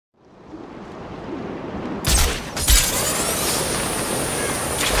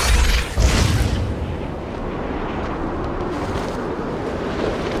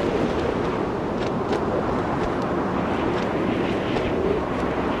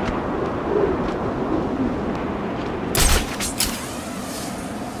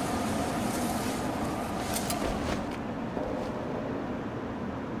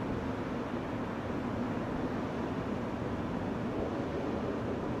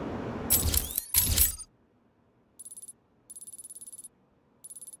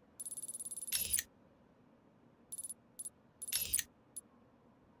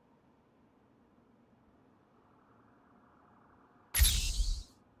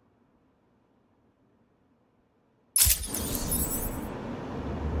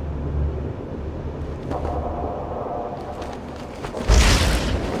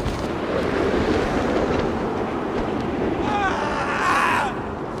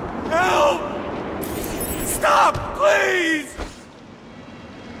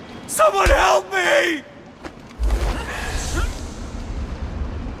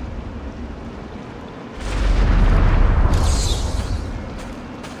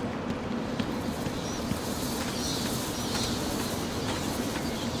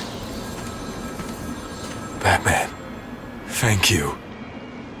Thank you.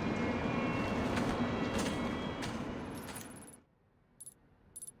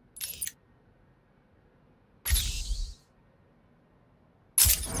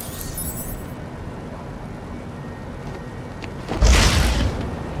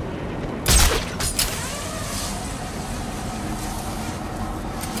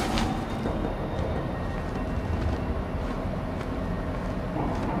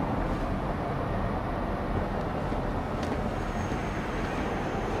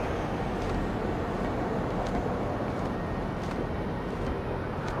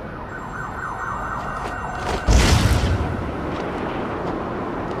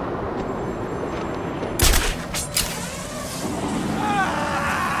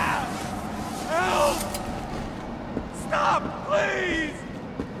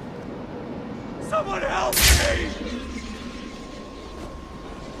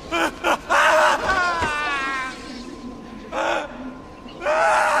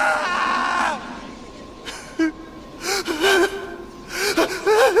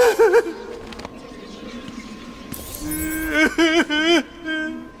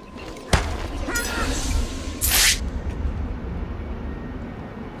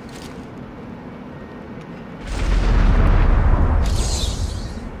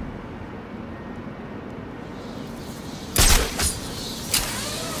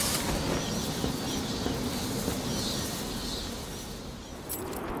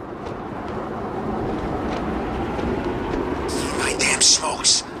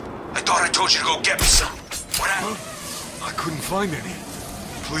 Smokes. I thought I told you to go get me some. What happened? I couldn't find any.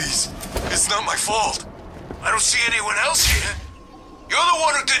 Please, it's not my fault. I don't see anyone else here. You're the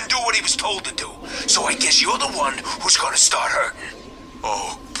one who didn't do what he was told to do. So I guess you're the one who's gonna start hurting.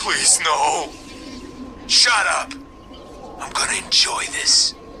 Oh, please, no. Shut up. I'm gonna enjoy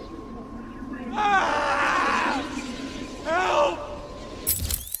this. Ah! Help!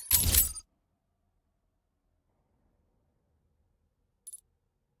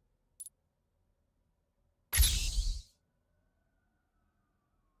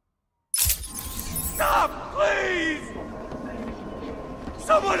 Stop, please!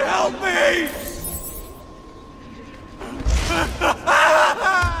 Someone help me!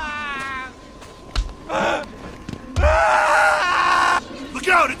 Look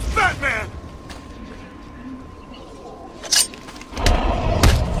out, it's Batman!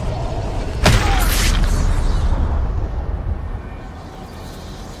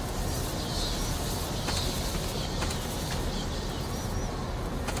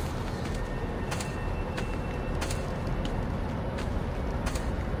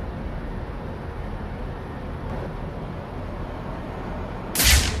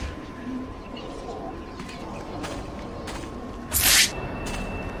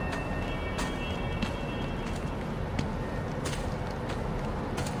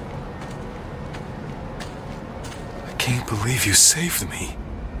 I can't believe you saved me.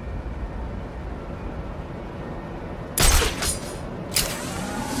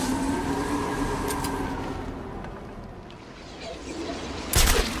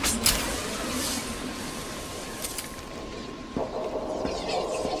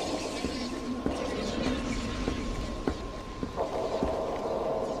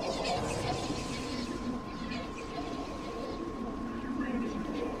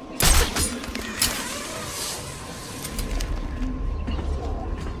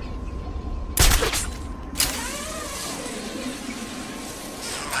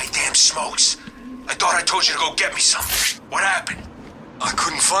 Smokes. I thought I told you to go get me some. What happened? I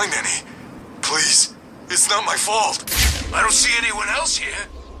couldn't find any. Please, it's not my fault. I don't see anyone else here.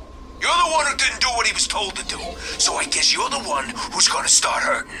 You're the one who didn't do what he was told to do. So I guess you're the one who's gonna start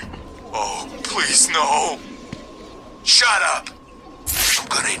hurting. Oh, please, no. Shut up. I'm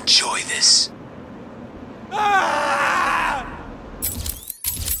gonna enjoy this. Ah!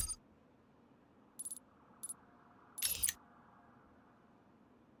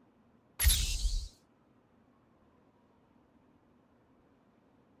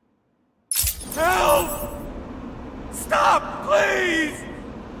 Help! Stop, please!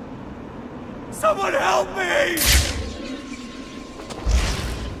 Someone help me!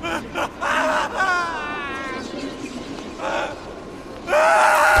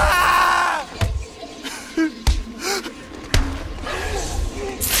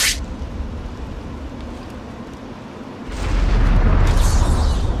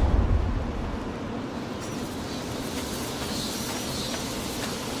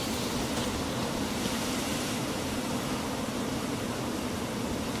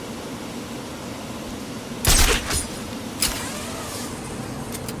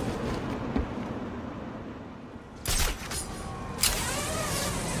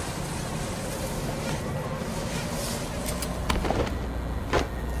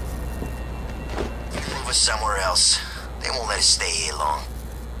 us somewhere else. They won't let us stay here long.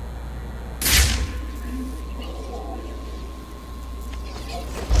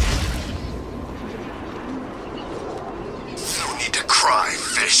 You don't need to cry,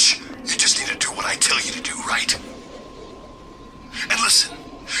 fish. You just need to do what I tell you to do, right? And listen,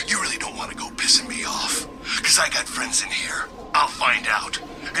 you really don't want to go pissing me off. Because I got friends in here. I'll find out.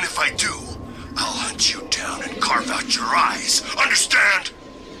 And if I do, I'll hunt you down and carve out your eyes. Understand?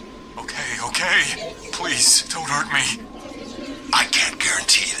 Okay. Please, don't hurt me. I can't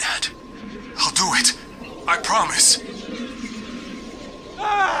guarantee that. I'll do it. I promise.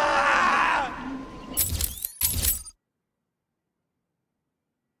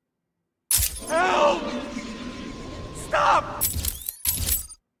 Help! Stop!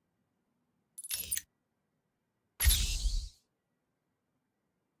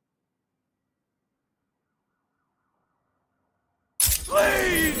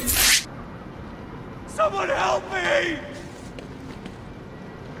 Please! Someone help me!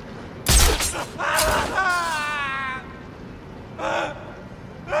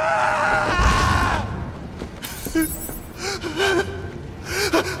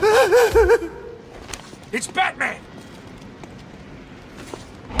 It's Batman!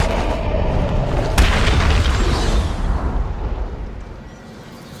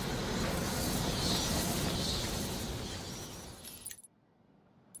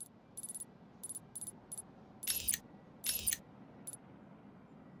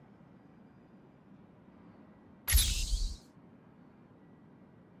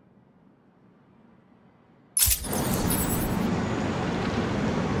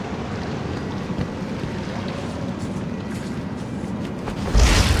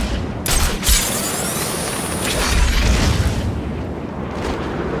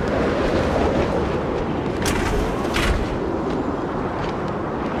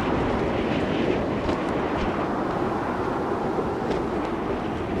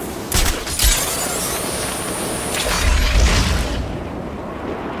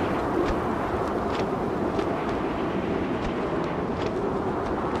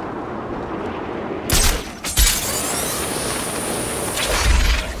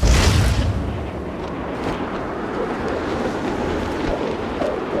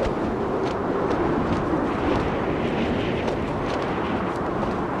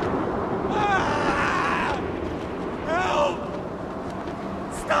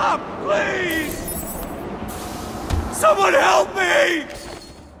 Someone help me!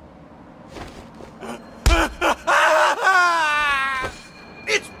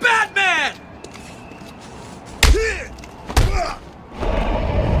 It's Batman!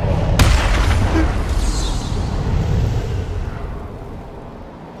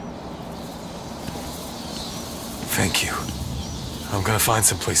 Thank you. I'm gonna find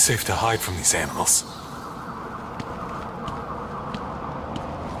someplace safe to hide from these animals.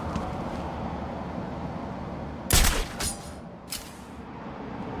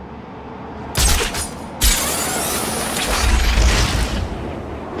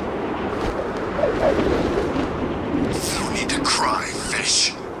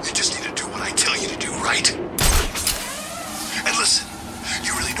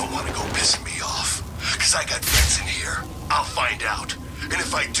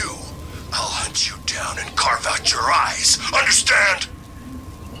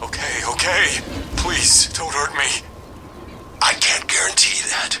 Okay. Please, don't hurt me. I can't guarantee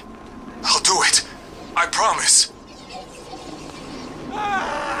that. I'll do it. I promise.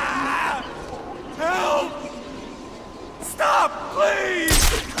 Help! Stop, please!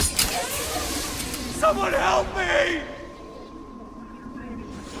 Someone help me!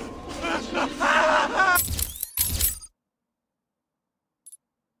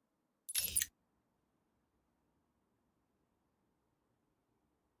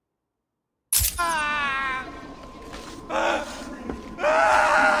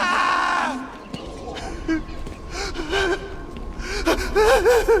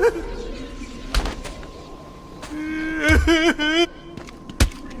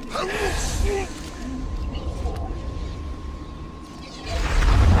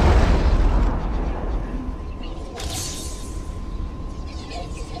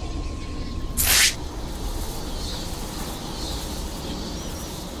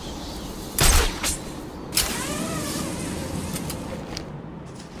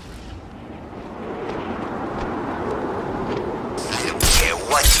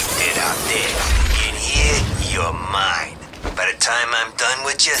 What you did out there. In here, you're mine. By the time I'm done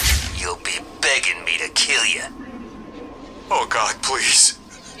with you, you'll be begging me to kill you. Oh God, please.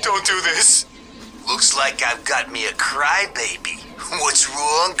 Don't do this. Looks like I've got me a crybaby. What's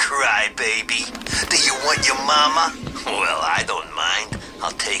wrong, crybaby? Do you want your mama? Well, I don't mind.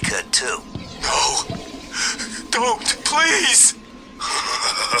 I'll take her too. No. Don't, please.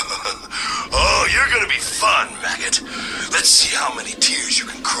 Oh, you're gonna be fun, maggot. Let's see how many tears you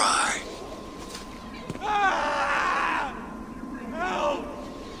can cry. Ah! Help!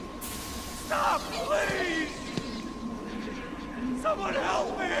 Stop, please! Someone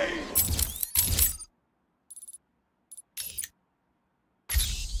help me!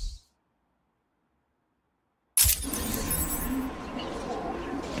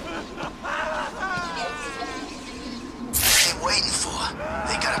 What are they waiting for?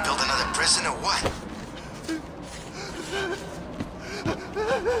 They gotta build another prison or what?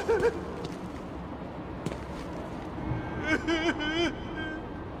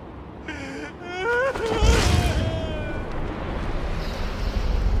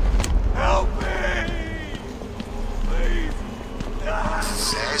 Help me! Please!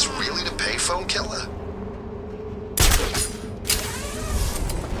 Is Zaz really the payphone killer?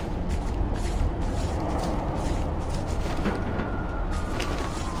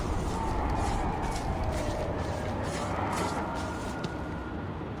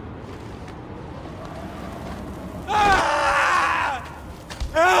 Ah!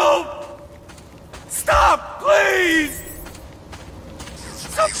 Help! Stop, please!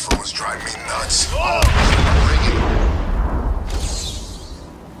 Payphones drive me nuts. Oh! Ringing.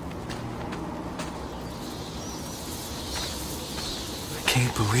 I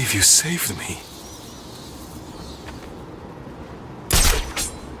can't believe you saved me.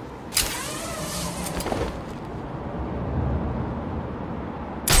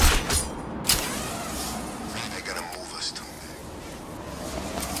 They're gonna move us to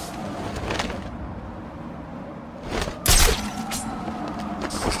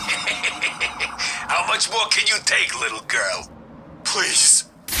How much more can you take, little girl? Please.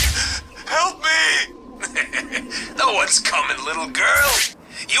 Help me! No one's coming, little girl.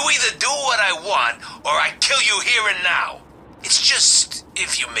 You either do what I want, or I kill you here and now. It's just,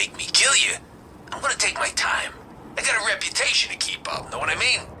 if you make me kill you, I'm gonna take my time. I got a reputation to keep up, know what I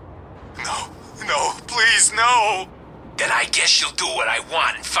mean? No, no, please, no! Then I guess you'll do what I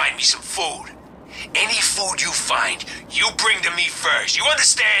want and find me some food. Any food you find, you bring to me first, you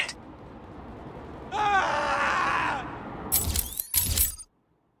understand? Ah!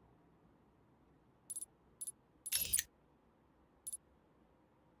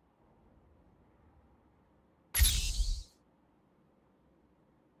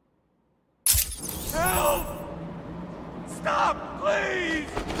 Help! Stop, please!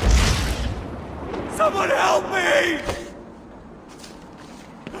 Someone help me!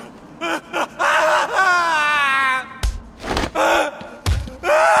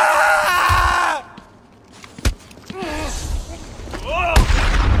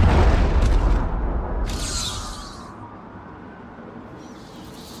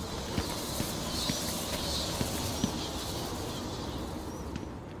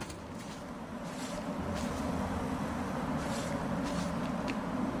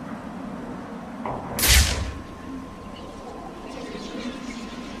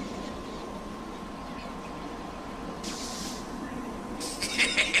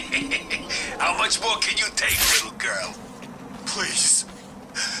 How much more can you take, little girl? Please.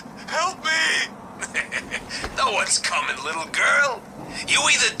 Help me! No one's coming, little girl. You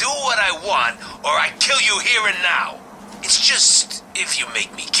either do what I want, or I kill you here and now. It's just, if you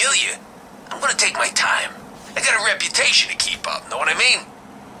make me kill you, I'm gonna take my time. I got a reputation to keep up, know what I mean?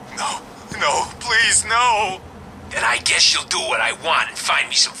 No, no, please, no! Then I guess you'll do what I want and find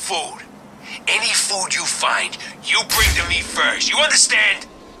me some food. Any food you find, you bring to me first, you understand?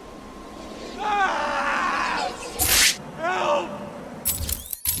 Ah! Help!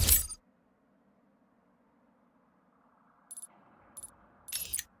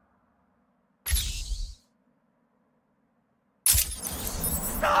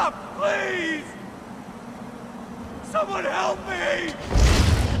 Stop, please! Someone help me!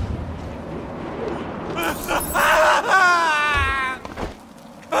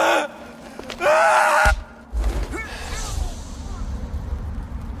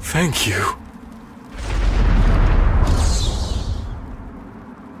 Thank you.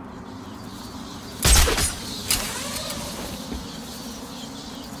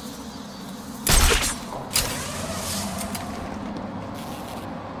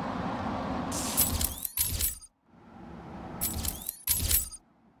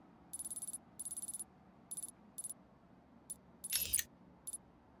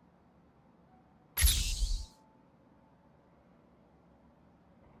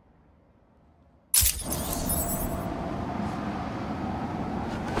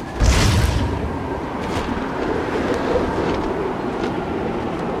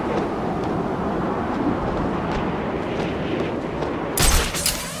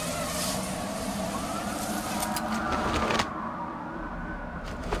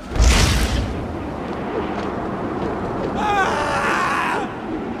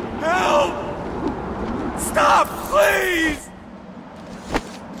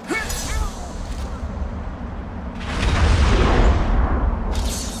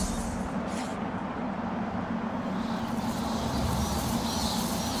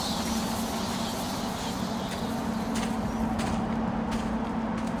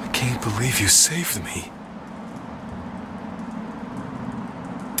 you saved me.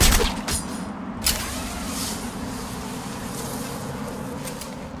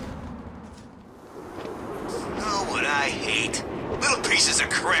 Oh, what I hate. Little pieces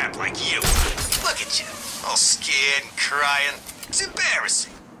of crap like you. Look at you, all scared and crying. It's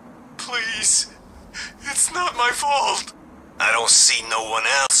embarrassing. Please. It's not my fault. I don't see no one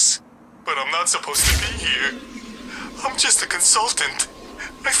else. But I'm not supposed to be here. I'm just a consultant.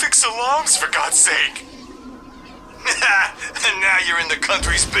 I fix alarms, for God's sake. And now you're in the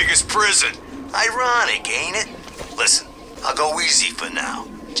country's biggest prison. Ironic, ain't it? Listen, I'll go easy for now.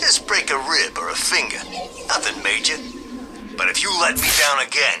 Just break a rib or a finger. Nothing major. But if you let me down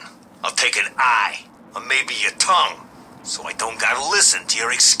again, I'll take an eye, or maybe your tongue, so I don't gotta listen to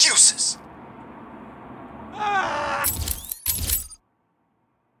your excuses.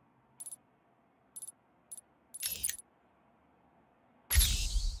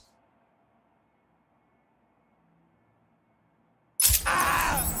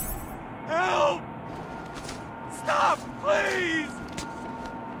 Help! Stop, please!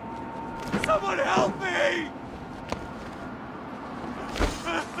 Someone help me!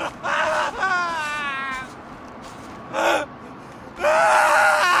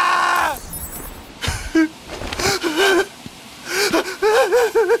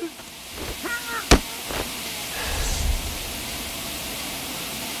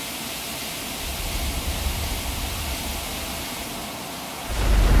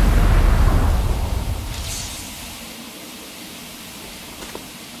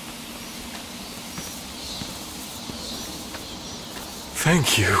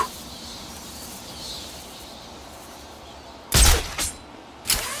 Thank you.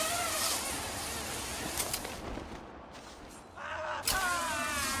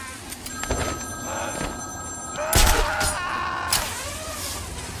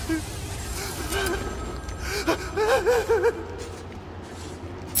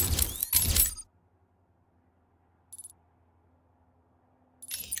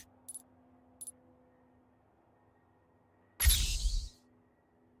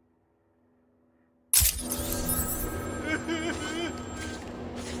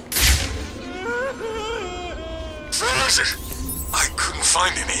 I couldn't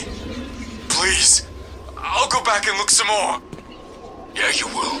find any. Please, I'll go back and look some more. Yeah, you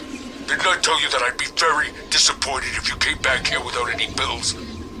will. Didn't I tell you that I'd be very disappointed if you came back here without any pills?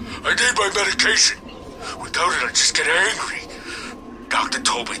 I need my medication. Without it, I'd just get angry. Doctor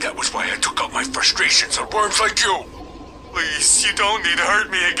told me that was why I took out my frustrations on worms like you. Please, you don't need to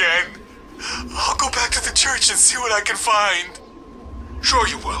hurt me again. I'll go back to the church and see what I can find. Sure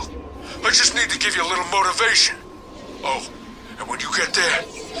you will. I just need to give you a little motivation. Oh, and when you get there,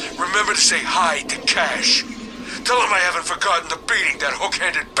 remember to say hi to Cash. Tell him I haven't forgotten the beating that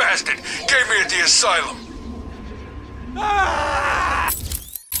hook-handed bastard gave me at the asylum.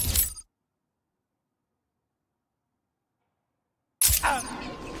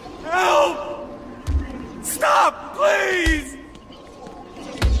 Help! Stop, please!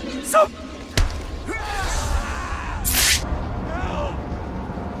 Help!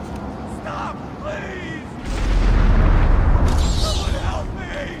 Stop, please! Someone help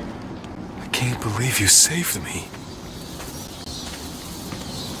me! I can't believe you saved me.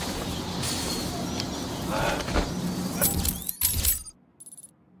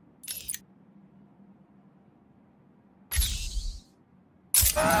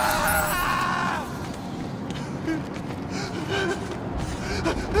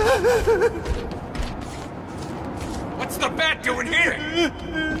 What's the bat doing here?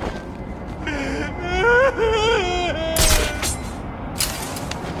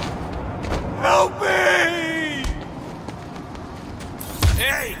 Help me!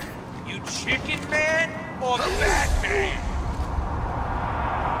 Hey, you chicken man or the bat man?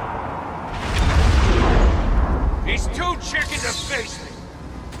 He's too chicken to face me.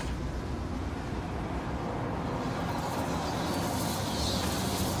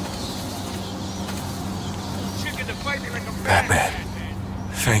 Chicken to fight me like a Batman,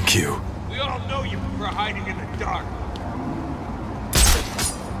 thank you. We all know you for hiding in the dark.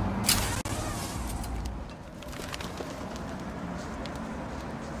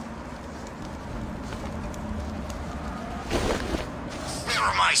 Where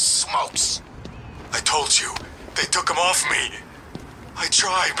are my smokes? I told you, they took them off me. I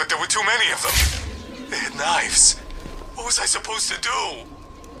tried, but there were too many of them. They had knives. What was I supposed to do?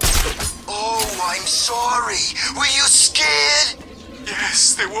 Oh, I'm sorry. Were you scared?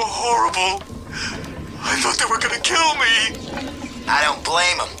 Yes, they were horrible. I thought they were gonna kill me. I don't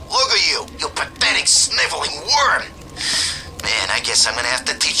blame him. Look at you, you pathetic, sniveling worm. Man, I guess I'm gonna have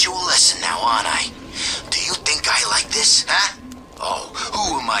to teach you a lesson now, aren't I? Do you think I like this, huh? Oh,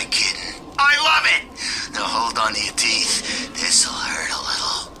 who am I kidding? I love it! Now hold on to your teeth. This'll hurt a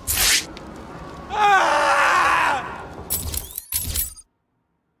little. Ah!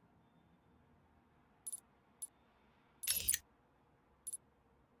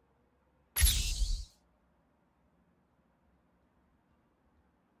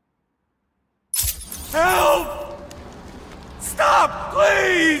 Help! Stop,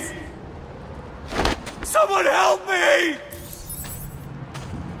 please! Someone help me!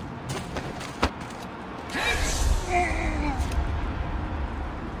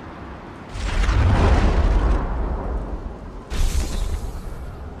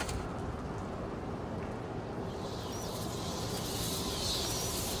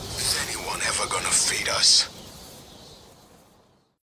 Is anyone ever gonna feed us?